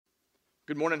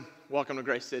Good morning. Welcome to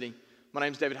Grace City. My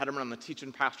name is David Hederman. I'm the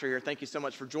teaching pastor here. Thank you so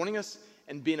much for joining us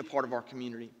and being a part of our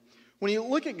community. When you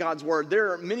look at God's Word,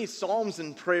 there are many psalms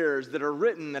and prayers that are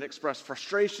written that express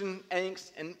frustration,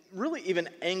 angst, and really even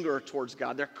anger towards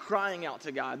God. They're crying out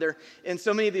to God. In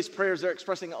so many of these prayers, they're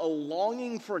expressing a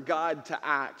longing for God to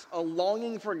act, a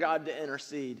longing for God to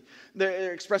intercede.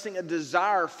 They're expressing a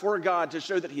desire for God to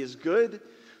show that He is good,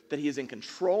 that He is in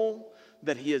control,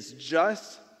 that He is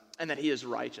just, and that He is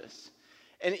righteous.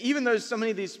 And even though so many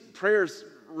of these prayers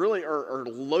really are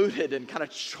loaded and kind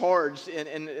of charged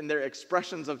in their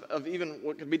expressions of even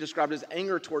what could be described as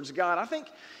anger towards God, I think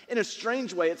in a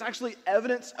strange way, it's actually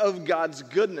evidence of God's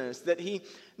goodness that He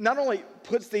not only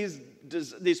puts these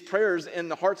prayers in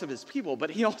the hearts of His people, but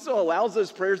He also allows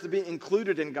those prayers to be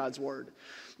included in God's Word.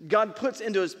 God puts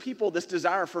into His people this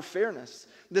desire for fairness,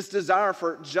 this desire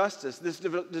for justice, this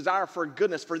desire for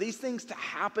goodness, for these things to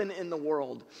happen in the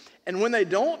world. And when they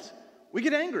don't, we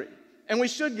get angry, and we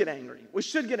should get angry. We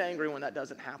should get angry when that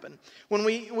doesn't happen. When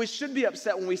we should be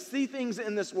upset when we see things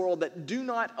in this world that do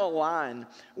not align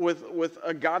with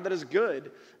a God that is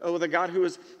good, with a God who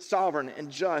is sovereign and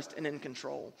just and in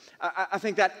control. I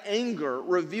think that anger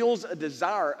reveals a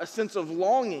desire, a sense of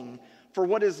longing for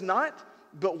what is not,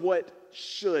 but what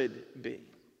should be.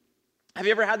 Have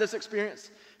you ever had this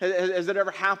experience? Has it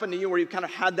ever happened to you where you've kind of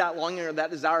had that longing or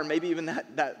that desire, maybe even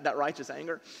that righteous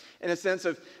anger? In a sense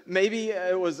of maybe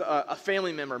it was a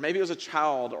family member, maybe it was a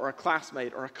child or a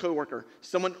classmate or a coworker.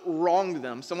 Someone wronged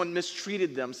them, someone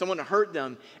mistreated them, someone hurt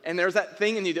them, and there's that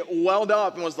thing in you that welled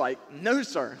up and was like, no,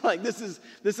 sir, like this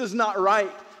is not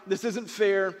right, this isn't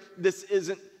fair, this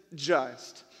isn't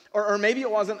just. Or maybe it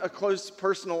wasn't a close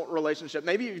personal relationship.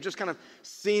 Maybe you've just kind of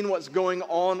seen what's going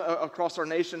on across our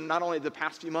nation, not only the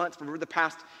past few months, but over the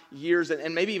past years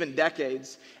and maybe even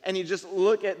decades. And you just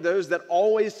look at those that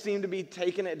always seem to be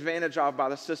taken advantage of by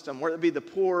the system, whether it be the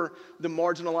poor, the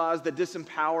marginalized, the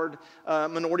disempowered,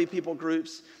 minority people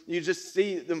groups. You just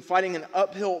see them fighting an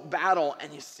uphill battle,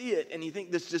 and you see it, and you think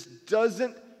this just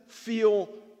doesn't feel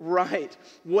right.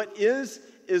 What is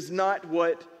not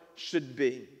what should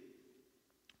be.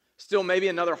 Still, maybe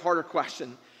another harder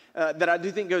question that I do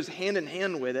think goes hand in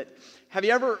hand with it. Have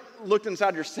you ever looked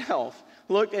inside yourself,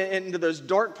 looked into those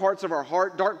dark parts of our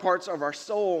heart, dark parts of our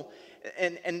soul,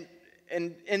 and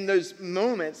in those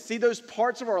moments, see those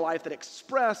parts of our life that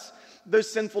express those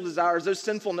sinful desires, those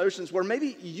sinful notions where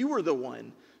maybe you were the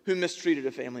one who mistreated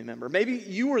a family member. Maybe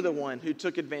you were the one who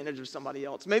took advantage of somebody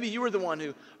else. Maybe you were the one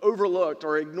who overlooked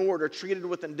or ignored or treated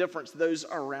with indifference those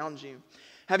around you.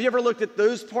 Have you ever looked at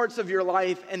those parts of your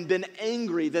life and been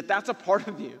angry that that's a part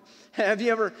of you? Have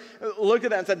you ever looked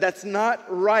at that and said, that's not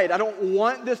right. I don't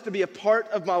want this to be a part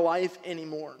of my life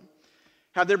anymore.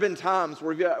 Have there been times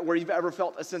where you've ever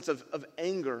felt a sense of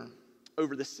anger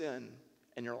over the sin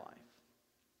in your life?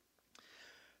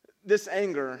 This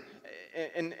anger,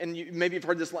 and maybe you've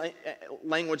heard this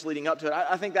language leading up to it,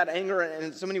 I think that anger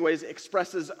in so many ways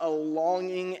expresses a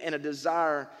longing and a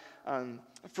desire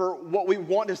for what we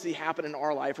want to see happen in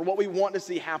our life, or what we want to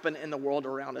see happen in the world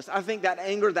around us. I think that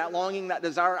anger, that longing, that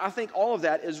desire, I think all of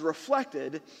that is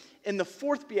reflected in the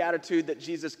fourth beatitude that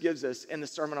Jesus gives us in the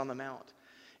Sermon on the Mount.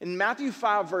 In Matthew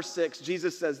 5, verse 6,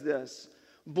 Jesus says this,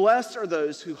 "Blessed are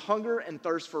those who hunger and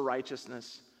thirst for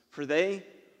righteousness, for they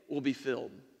will be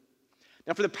filled."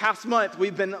 Now, for the past month,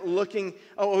 we've been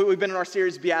in our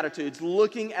series Beatitudes,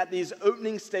 looking at these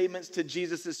opening statements to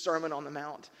Jesus' Sermon on the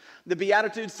Mount. The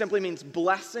Beatitudes simply means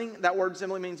blessing. That word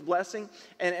simply means blessing.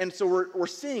 And so we're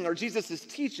seeing, or Jesus is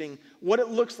teaching, what it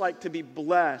looks like to be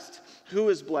blessed, who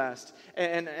is blessed,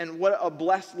 and what a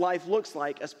blessed life looks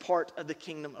like as part of the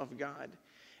kingdom of God.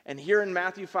 And here in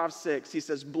Matthew 5, 6, he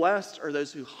says, "Blessed are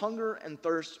those who hunger and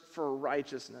thirst for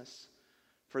righteousness,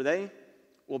 for they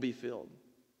will be filled."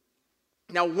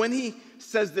 Now, when he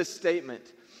says this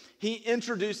statement, he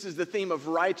introduces the theme of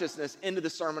righteousness into the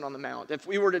Sermon on the Mount. If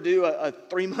we were to do a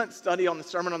 3-month study on the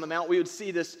Sermon on the Mount, we would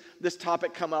see this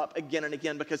topic come up again and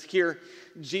again, because here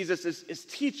Jesus is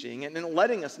teaching and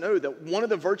letting us know that one of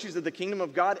the virtues of the kingdom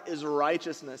of God is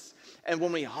righteousness. And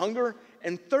when we hunger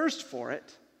and thirst for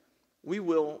it, we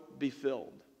will be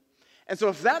filled. And so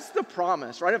if that's the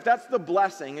promise, right, if that's the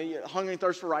blessing, hunger and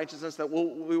thirst for righteousness, that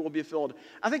we will be filled,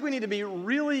 I think we need to be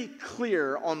really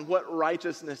clear on what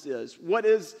righteousness is. What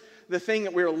is the thing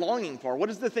that we are longing for? What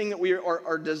is the thing that we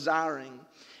are desiring?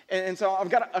 And so I've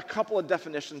got a couple of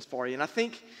definitions for you. And I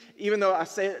think even though I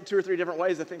say it 2 or 3 different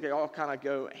ways, I think they all kind of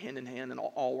go hand in hand and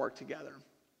all work together.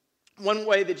 One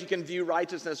way that you can view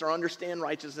righteousness or understand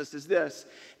righteousness is this.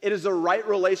 It is a right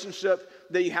relationship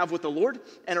that you have with the Lord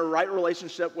and a right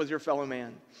relationship with your fellow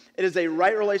man. It is a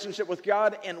right relationship with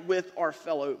God and with our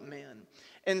fellow man.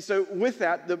 And so with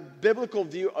that, the biblical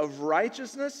view of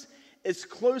righteousness is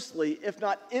closely, if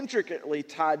not intricately,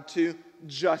 tied to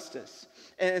justice.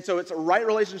 And so it's a right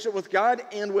relationship with God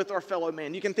and with our fellow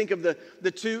man. You can think of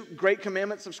the two great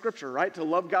commandments of Scripture, right? To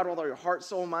love God with all your heart,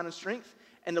 soul, mind, and strength,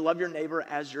 and to love your neighbor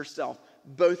as yourself.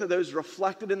 Both of those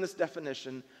reflected in this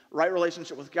definition: right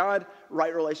relationship with God,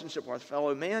 right relationship with our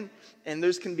fellow man, and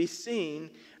those can be seen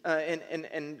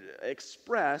and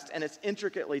expressed, and it's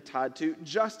intricately tied to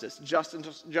justice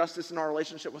in our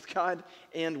relationship with God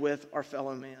and with our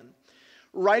fellow man.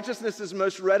 Righteousness is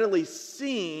most readily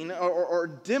seen or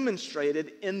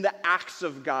demonstrated in the acts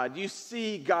of God. You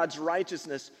see God's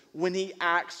righteousness when he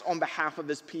acts on behalf of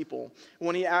his people,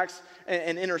 when he acts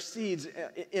and intercedes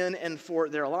in and for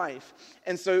their life.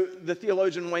 And so the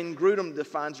theologian Wayne Grudem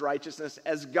defines righteousness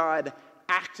as God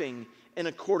acting in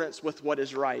accordance with what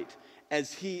is right,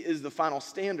 as he is the final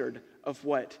standard of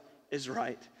what is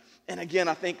right. And again,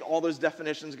 I think all those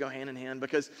definitions go hand in hand,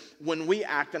 because when we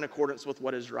act in accordance with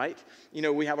what is right,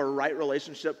 we have a right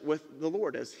relationship with the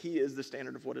Lord, as he is the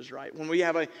standard of what is right. When we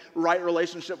have a right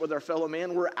relationship with our fellow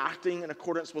man, we're acting in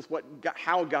accordance with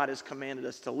how God has commanded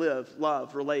us to live,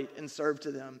 love, relate, and serve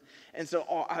to them. And so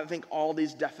I think all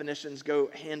these definitions go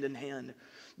hand in hand.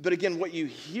 But again, what you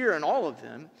hear in all of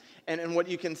them, and what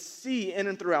you can see in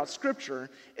and throughout Scripture,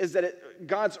 is that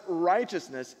God's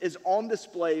righteousness is on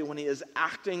display when he is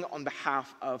acting on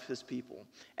behalf of his people.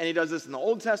 And he does this in the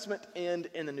Old Testament and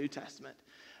in the New Testament.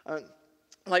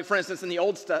 Like, for instance, in the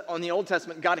Old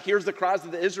Testament, God hears the cries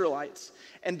of the Israelites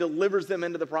and delivers them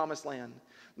into the promised land.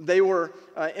 They were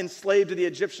enslaved to the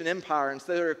Egyptian empire, and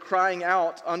so they were crying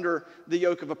out under the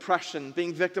yoke of oppression,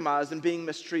 being victimized and being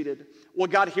mistreated. Well,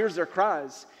 God hears their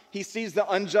cries. He sees the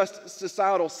unjust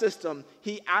societal system.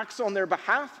 He acts on their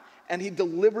behalf, and he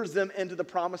delivers them into the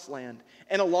promised land.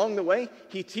 And along the way,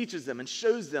 he teaches them and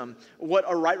shows them what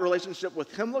a right relationship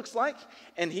with him looks like,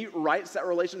 and he writes that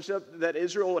relationship that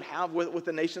Israel would have with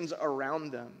the nations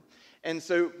around them. And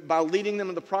so by leading them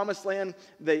to the promised land,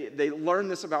 they learn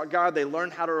this about God, they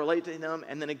learn how to relate to him,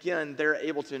 and then again, they're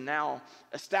able to now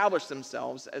establish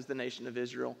themselves as the nation of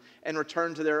Israel and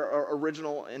return to their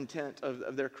original intent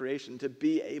of their creation, to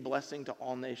be a blessing to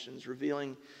all nations,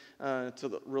 revealing to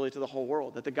the whole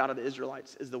world that the God of the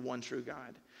Israelites is the one true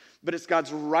God. But it's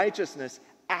God's righteousness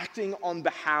acting on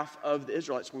behalf of the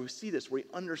Israelites where we see this, where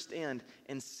we understand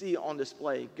and see on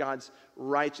display God's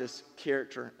righteous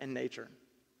character and nature.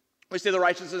 We see the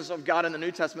righteousness of God in the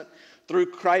New Testament through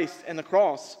Christ and the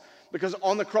cross. Because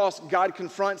on the cross, God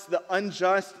confronts the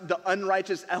unjust, the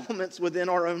unrighteous elements within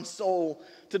our own soul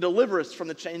to deliver us from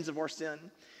the chains of our sin.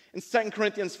 In 2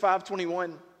 Corinthians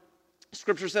 5:21,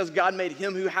 Scripture says, God made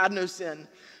him who had no sin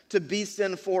to be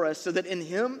sin for us, so that in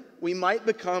him we might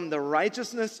become the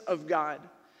righteousness of God.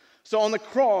 So on the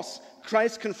cross,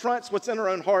 Christ confronts what's in our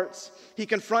own hearts. He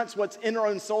confronts what's in our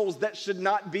own souls that should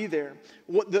not be there,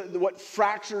 what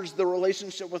fractures the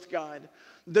relationship with God.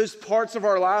 Those parts of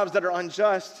our lives that are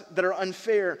unjust, that are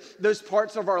unfair, those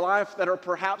parts of our life that are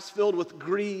perhaps filled with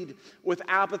greed, with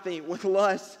apathy, with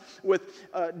lust, with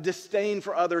disdain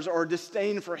for others, or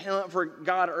disdain for him, for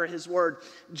God or his word.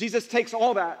 Jesus takes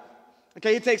all that.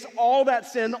 Okay, he takes all that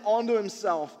sin onto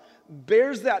himself,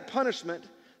 bears that punishment,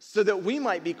 so that we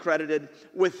might be credited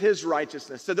with his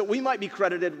righteousness, so that we might be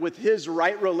credited with his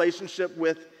right relationship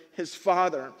with his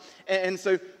Father. And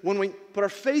so when we put our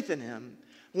faith in him,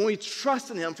 when we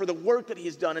trust in him for the work that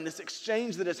he's done and this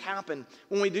exchange that has happened,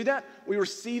 when we do that, we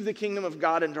receive the kingdom of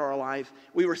God into our life.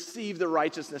 We receive the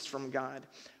righteousness from God.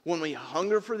 When we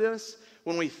hunger for this,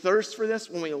 when we thirst for this,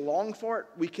 when we long for it,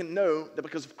 we can know that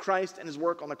because of Christ and his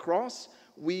work on the cross,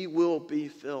 we will be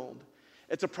filled.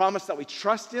 It's a promise that we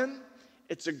trust in.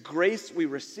 It's a grace we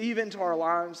receive into our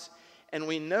lives, and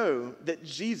we know that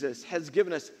Jesus has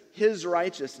given us his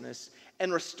righteousness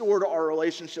and restored our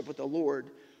relationship with the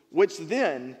Lord, which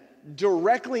then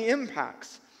directly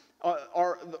impacts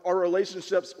our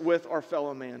relationships with our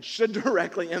fellow man, should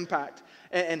directly impact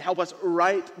and help us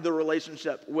right the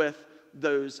relationship with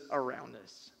those around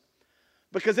us.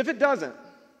 Because if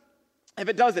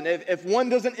one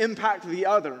doesn't impact the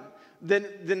other,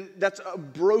 then that's a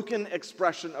broken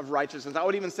expression of righteousness. I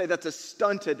would even say that's a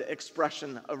stunted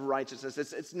expression of righteousness.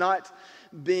 It's not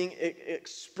being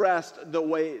expressed the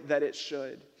way that it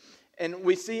should. And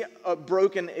we see a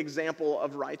broken example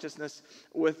of righteousness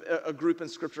with a group in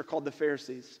Scripture called the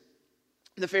Pharisees.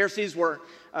 The Pharisees were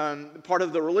part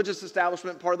of the religious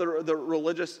establishment, part of the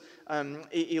religious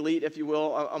elite, if you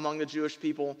will, among the Jewish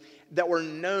people, that were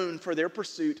known for their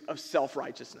pursuit of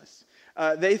self-righteousness.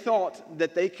 They thought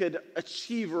that they could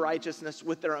achieve righteousness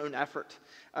with their own effort,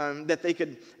 that they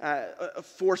could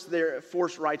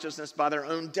force righteousness by their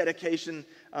own dedication,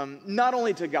 not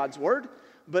only to God's word,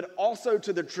 but also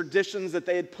to the traditions that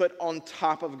they had put on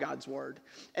top of God's word.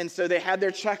 And so they had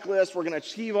their checklist, we're going to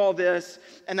achieve all this,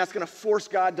 and that's going to force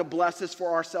God to bless us for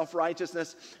our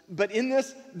self-righteousness. But in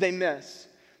this, they miss.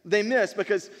 They miss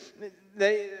because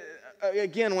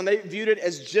again, when they viewed it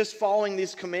as just following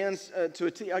these commands to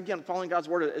a T, again, following God's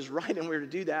word is right and we're to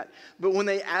do that. But when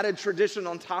they added tradition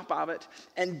on top of it,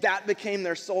 and that became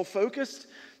their sole focus,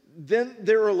 then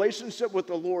their relationship with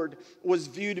the Lord was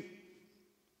viewed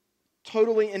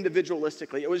totally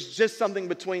individualistically. It was just something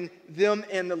between them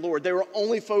and the Lord. They were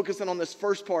only focusing on this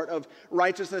first part of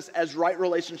righteousness as right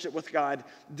relationship with God,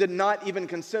 did not even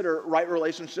consider right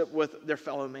relationship with their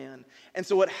fellow man. And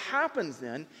so what happens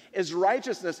then is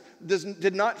righteousness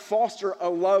did not foster a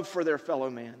love for their fellow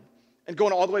man. And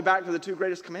going all the way back to the two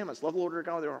greatest commandments, love the Lord your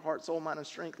God with your heart, soul, mind, and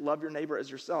strength, love your neighbor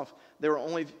as yourself. They were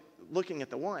only looking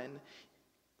at the one,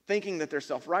 thinking that they're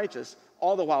self-righteous,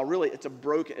 all the while really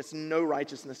it's no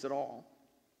righteousness at all.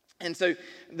 And so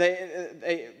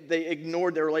they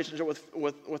ignored their relationship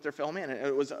with their fellow man.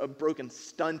 It was a broken,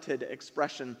 stunted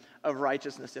expression of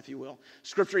righteousness, if you will.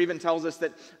 Scripture even tells us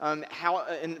that how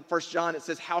in 1 John it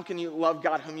says, how can you love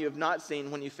God whom you have not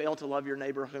seen when you fail to love your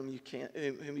neighbor whom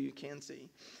you can see?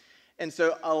 And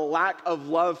so a lack of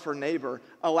love for neighbor,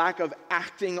 a lack of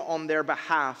acting on their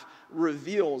behalf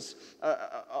reveals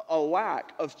a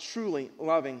lack of truly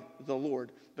loving the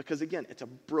Lord. Because again, it's a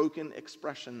broken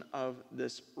expression of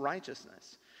this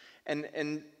righteousness.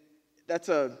 And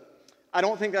I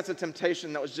don't think that's a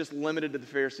temptation that was just limited to the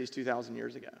Pharisees 2,000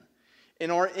 years ago.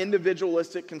 In our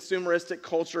individualistic, consumeristic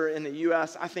culture in the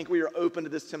U.S., I think we are open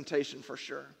to this temptation for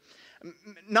sure. I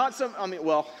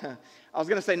was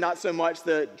going to say not so much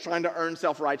the trying to earn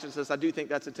self-righteousness. I do think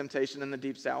that's a temptation in the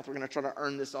Deep South. We're going to try to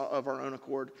earn this of our own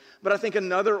accord. But I think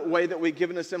another way that we've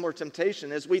given a similar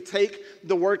temptation is we take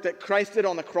the work that Christ did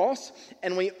on the cross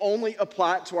and we only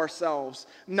apply it to ourselves,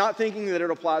 not thinking that it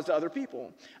applies to other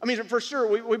people. I mean, for sure,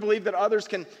 we believe that others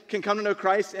can come to know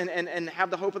Christ and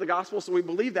have the hope of the gospel, so we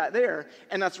believe that there,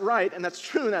 and that's right, and that's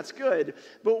true, and that's good.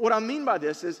 But what I mean by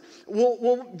this is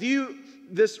we'll view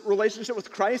this relationship with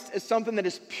Christ is something that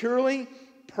is purely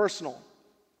personal.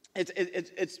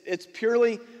 It's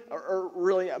purely, or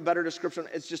really a better description,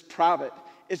 it's just private.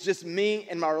 It's just me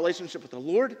and my relationship with the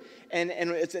Lord, and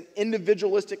it's an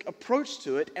individualistic approach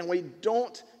to it, and we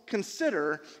don't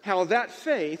consider how that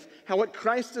faith, how what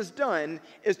Christ has done,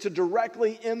 is to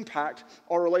directly impact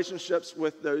our relationships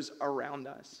with those around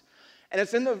us. And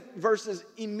it's in the verses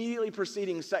immediately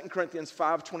preceding 2 Corinthians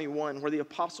 5:21 where the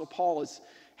Apostle Paul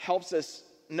helps us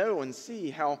know and see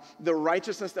how the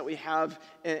righteousness that we have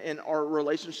in our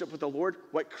relationship with the Lord,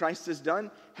 what Christ has done,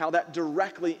 how that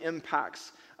directly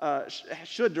impacts,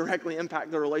 should directly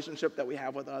impact the relationship that we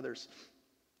have with others.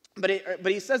 But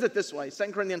he says it this way,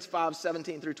 2 Corinthians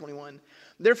 5:17-21.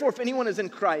 Therefore, if anyone is in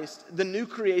Christ, the new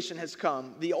creation has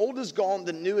come. The old is gone,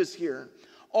 the new is here.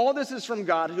 All this is from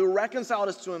God, who reconciled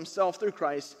us to himself through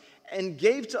Christ and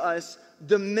gave to us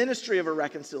the ministry of a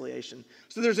reconciliation.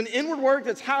 So there's an inward work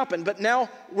that's happened, but now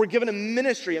we're given a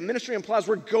ministry. A ministry implies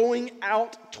we're going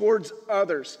out towards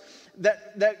others.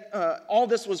 All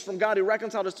this was from God, who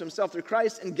reconciled us to himself through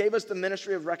Christ and gave us the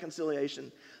ministry of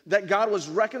reconciliation. That God was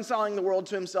reconciling the world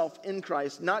to himself in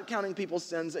Christ, not counting people's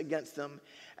sins against them.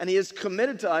 And he has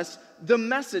committed to us the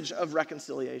message of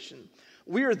reconciliation.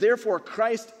 We are therefore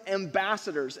Christ's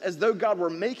ambassadors, as though God were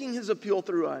making his appeal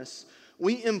through us.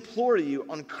 We implore you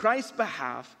on Christ's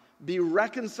behalf, be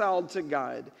reconciled to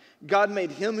God. God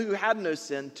made him who had no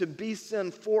sin to be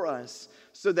sin for us,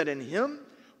 so that in him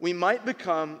we might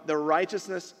become the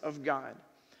righteousness of God.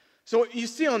 So you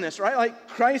see on this, right? Like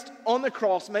Christ on the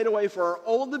cross made a way for our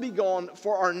old to be gone,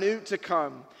 for our new to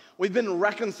come. We've been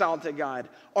reconciled to God.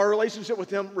 Our relationship with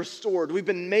him restored. We've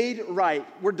been made right.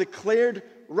 We're declared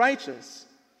righteous.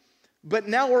 But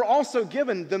now we're also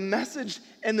given the message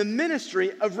and the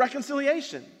ministry of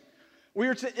reconciliation. We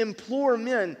are to implore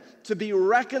men to be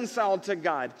reconciled to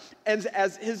God.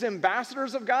 As his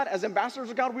ambassadors of God,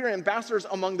 we are ambassadors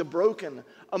among the broken,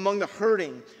 among the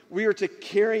hurting. We are to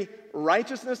carry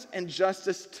righteousness and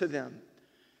justice to them.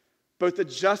 Both the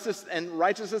justice and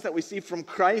righteousness that we see from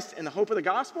Christ and the hope of the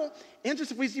gospel, and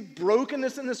just if we see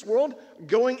brokenness in this world,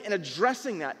 going and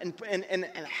addressing that and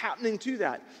happening to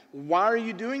that. Why are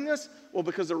you doing this? Well,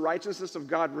 because the righteousness of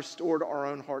God restored our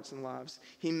own hearts and lives.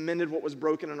 He mended what was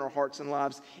broken in our hearts and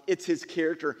lives. It's his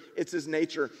character, it's his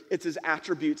nature, it's his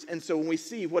attributes. And so when we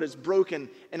see what is broken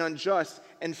and unjust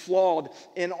and flawed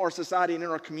in our society and in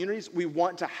our communities, we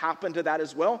want to happen to that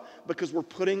as well, because we're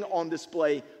putting on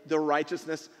display the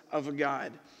righteousness of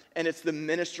God. And it's the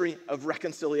ministry of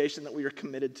reconciliation that we are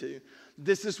committed to.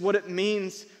 This is what it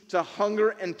means to hunger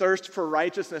and thirst for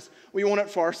righteousness. We want it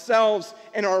for ourselves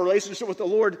and our relationship with the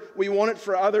Lord. We want it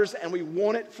for others, and we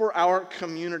want it for our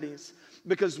communities.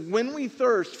 Because when we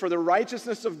thirst for the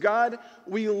righteousness of God,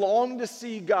 we long to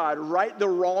see God right the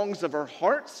wrongs of our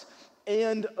hearts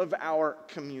and of our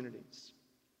communities.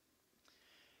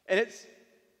 And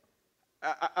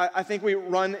I think we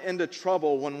run into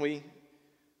trouble when we,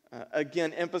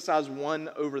 again, emphasize one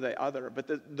over the other. But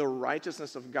the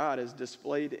righteousness of God is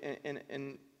displayed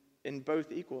in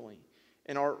both equally,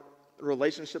 in our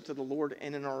relationship to the Lord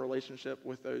and in our relationship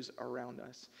with those around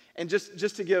us. And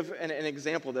just to give an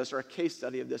example of this, or a case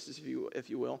study of this, if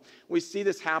you will, we see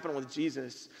this happen with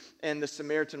Jesus and the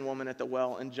Samaritan woman at the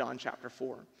well in John chapter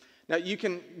 4. Now, you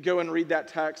can go and read that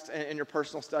text in your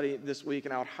personal study this week,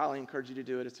 and I would highly encourage you to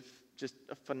do it. It's just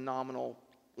a phenomenal,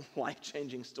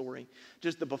 life-changing story.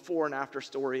 Just the before and after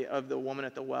story of the woman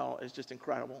at the well is just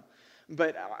incredible.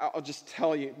 But I'll just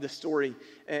tell you the story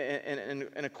in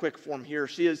a quick form here.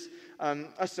 She is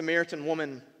a Samaritan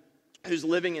woman who's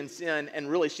living in sin, and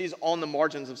really she's on the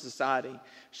margins of society.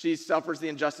 She suffers the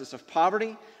injustice of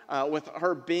poverty. With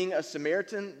her being a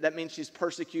Samaritan, that means she's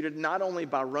persecuted not only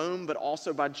by Rome, but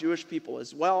also by Jewish people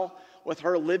as well. With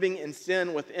her living in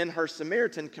sin within her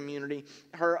Samaritan community,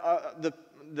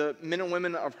 the men and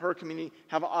women of her community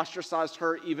have ostracized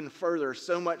her even further,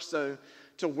 so much so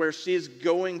to where she's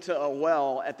going to a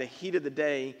well at the heat of the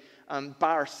day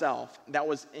by herself. That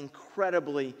was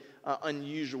incredibly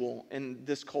unusual in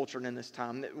this culture and in this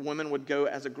time. That women would go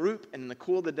as a group, and in the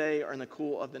cool of the day or in the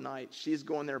cool of the night. She's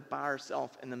going there by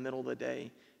herself in the middle of the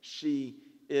day. She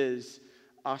is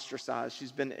ostracized.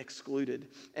 She's been excluded.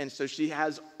 And so she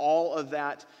has all of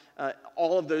that,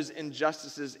 all of those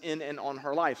injustices in and on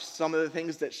her life. Some of the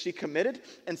things that she committed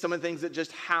and some of the things that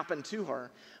just happened to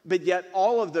her. But yet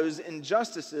all of those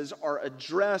injustices are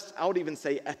addressed, I would even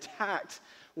say attacked,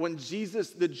 when Jesus,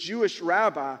 the Jewish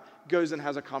rabbi, goes and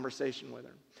has a conversation with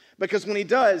her. Because when he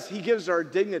does, he gives her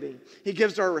dignity. He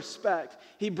gives her respect.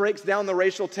 He breaks down the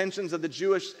racial tensions of the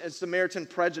Jewish and Samaritan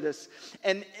prejudice.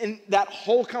 And in that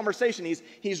whole conversation,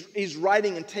 he's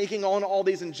writing and taking on all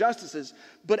these injustices.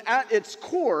 But at its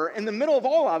core, in the middle of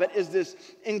all of it, is this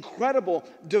incredible,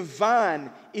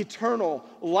 divine, eternal,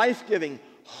 life-giving,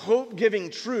 hope-giving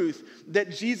truth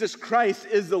that Jesus Christ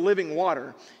is the living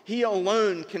water. He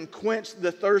alone can quench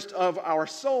the thirst of our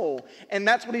soul. And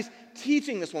that's what he's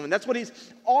teaching this woman. That's what he's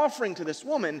offering to this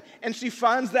woman. And she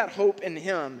finds that hope in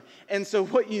him. And so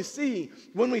what you see,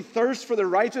 when we thirst for the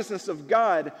righteousness of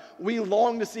God, we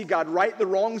long to see God right the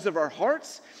wrongs of our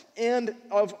hearts and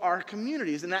of our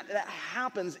communities. And that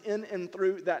happens in and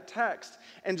through that text.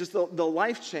 And just the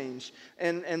life change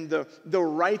and the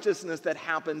righteousness that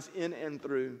happens in and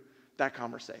through that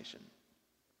conversation.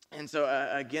 And so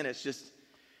again, it's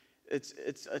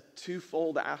a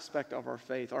twofold aspect of our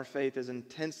faith. Our faith is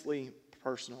intensely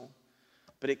personal,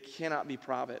 but it cannot be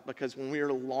private, because when we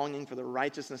are longing for the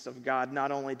righteousness of God,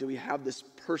 not only do we have this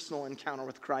personal encounter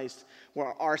with Christ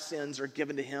where our sins are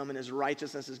given to him and his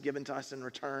righteousness is given to us in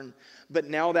return, but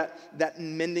now that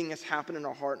mending has happened in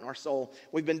our heart and our soul.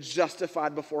 We've been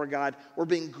justified before God. We're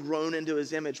being grown into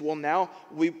his image. Well, now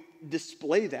we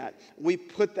display that. We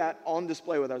put that on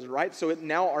display with us, right? So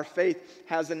now our faith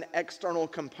has an external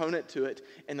component to it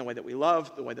in the way that we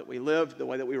love, the way that we live, the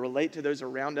way that we relate to those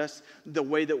around us, the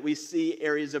way that we see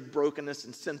areas of brokenness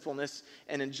and sinfulness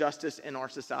and injustice in our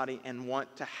society and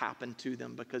want to happen to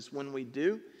them. Because when we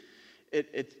do,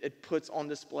 it puts on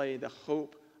display the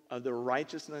hope of the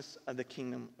righteousness of the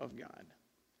kingdom of God.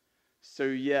 So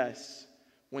yes,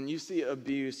 when you see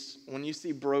abuse, when you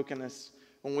see brokenness,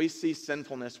 when we see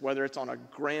sinfulness, whether it's on a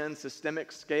grand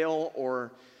systemic scale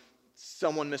or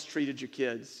someone mistreated your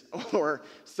kids or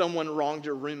someone wronged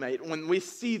your roommate, when we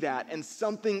see that and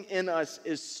something in us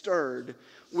is stirred,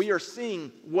 we are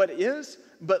seeing what is,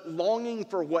 but longing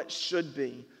for what should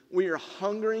be. We are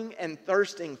hungering and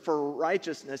thirsting for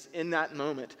righteousness in that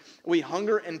moment. We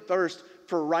hunger and thirst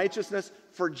for righteousness,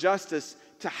 for justice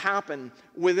to happen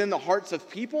within the hearts of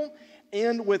people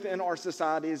and within our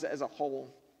societies as a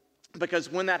whole.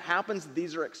 Because when that happens,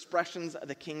 these are expressions of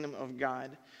the kingdom of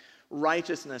God.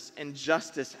 Righteousness and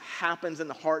justice happens in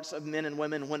the hearts of men and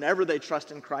women whenever they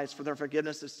trust in Christ for their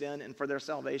forgiveness of sin and for their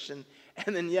salvation.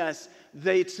 And then, yes,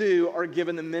 they too are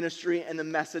given the ministry and the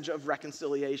message of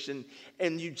reconciliation.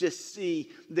 And you just see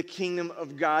the kingdom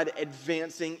of God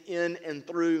advancing in and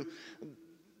through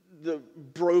the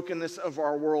brokenness of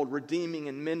our world, redeeming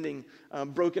and mending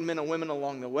broken men and women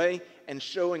along the way, and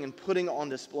showing and putting on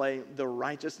display the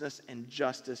righteousness and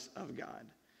justice of God.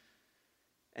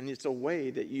 And it's a way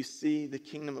that you see the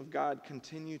kingdom of God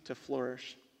continue to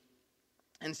flourish.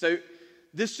 And so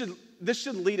this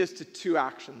should lead us to two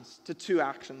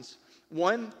actions.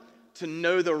 One, to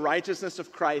know the righteousness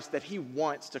of Christ that he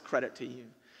wants to credit to you.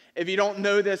 If you don't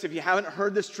know this, if you haven't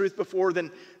heard this truth before,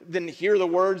 then hear the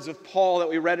words of Paul that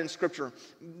we read in Scripture,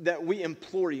 that we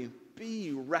implore you,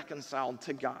 be reconciled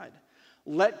to God.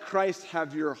 Let Christ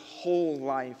have your whole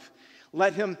life.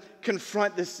 Let him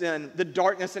confront the sin, the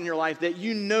darkness in your life that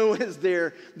you know is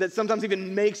there, that sometimes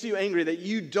even makes you angry, that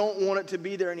you don't want it to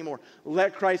be there anymore.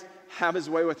 Let Christ have his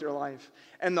way with your life.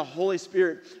 And the Holy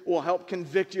Spirit will help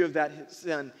convict you of that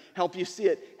sin, help you see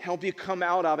it, help you come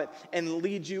out of it, and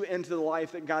lead you into the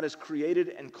life that God has created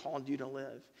and called you to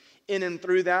live. In and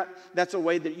through that, that's a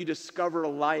way that you discover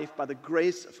life by the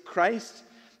grace of Christ,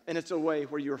 and it's a way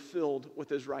where you're filled with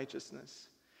his righteousness.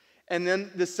 And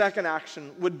then the second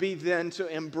action would be then to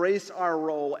embrace our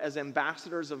role as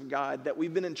ambassadors of God, that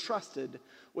we've been entrusted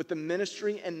with the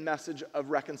ministry and message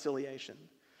of reconciliation.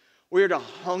 We are to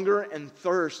hunger and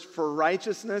thirst for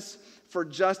righteousness, for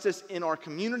justice in our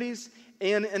communities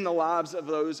and in the lives of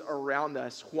those around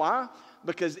us. Why?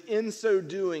 Because in so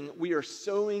doing, we are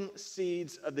sowing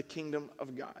seeds of the kingdom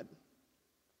of God.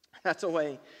 That's a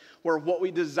way where what we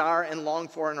desire and long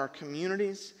for in our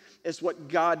communities is what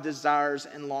God desires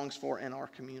and longs for in our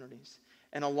communities.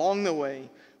 And along the way,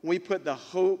 we put the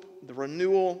hope, the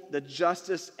renewal, the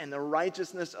justice, and the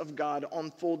righteousness of God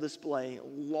on full display,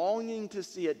 longing to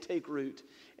see it take root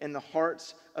in the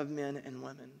hearts of men and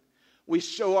women. We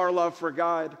show our love for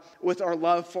God with our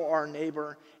love for our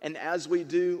neighbor, and as we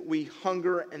do, we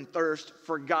hunger and thirst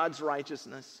for God's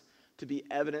righteousness to be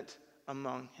evident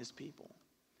among his people.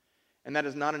 And that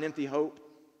is not an empty hope.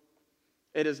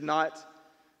 It is not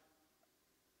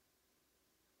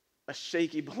a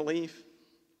shaky belief.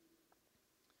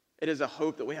 It is a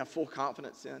hope that we have full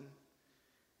confidence in.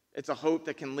 It's a hope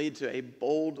that can lead to a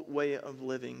bold way of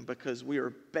living because we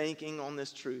are banking on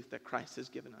this truth that Christ has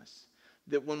given us.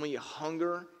 That when we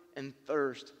hunger and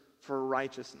thirst for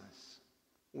righteousness,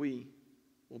 we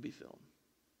will be filled.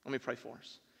 Let me pray for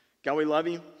us. God, we love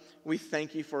you. We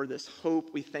thank you for this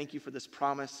hope. We thank you for this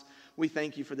promise. We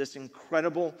thank you for this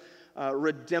incredible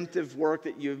redemptive work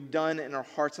that you've done in our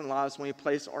hearts and lives when we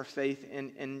place our faith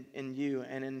in you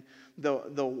and in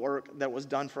the work that was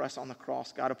done for us on the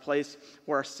cross. God, a place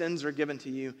where our sins are given to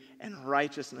you and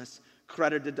righteousness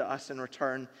credited to us in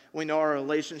return. We know our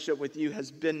relationship with you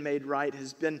has been made right,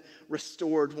 has been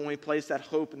restored when we place that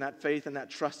hope and that faith and that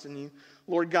trust in you.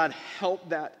 Lord God, help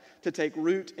that to take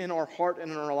root in our heart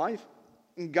and in our life.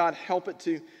 And God, help it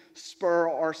to spur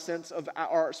our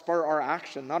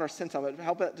action, not our sense of it.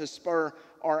 Help it to spur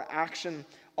our action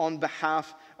on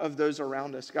behalf of those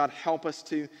around us. God, help us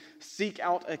to seek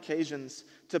out occasions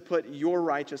to put your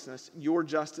righteousness, your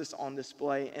justice on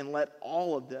display, and let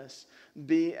all of this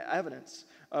be evidence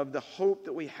of the hope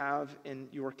that we have in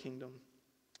your kingdom.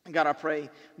 God, I pray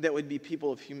that we'd be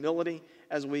people of humility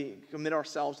as we commit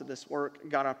ourselves to this work.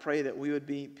 God, I pray that we would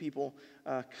be people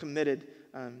committed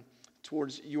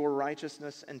towards your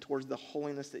righteousness and towards the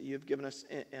holiness that you have given us,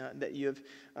 that you have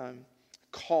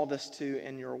called us to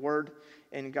in your word.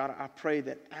 And God, I pray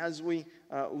that as we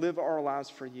live our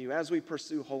lives for you, as we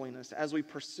pursue holiness, as we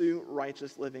pursue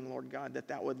righteous living, Lord God,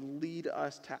 that would lead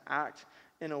us to act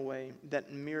in a way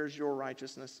that mirrors your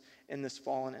righteousness in this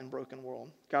fallen and broken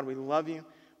world. God, we love you.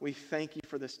 We thank you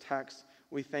for this text.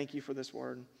 We thank you for this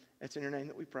word. It's in your name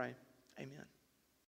that we pray. Amen.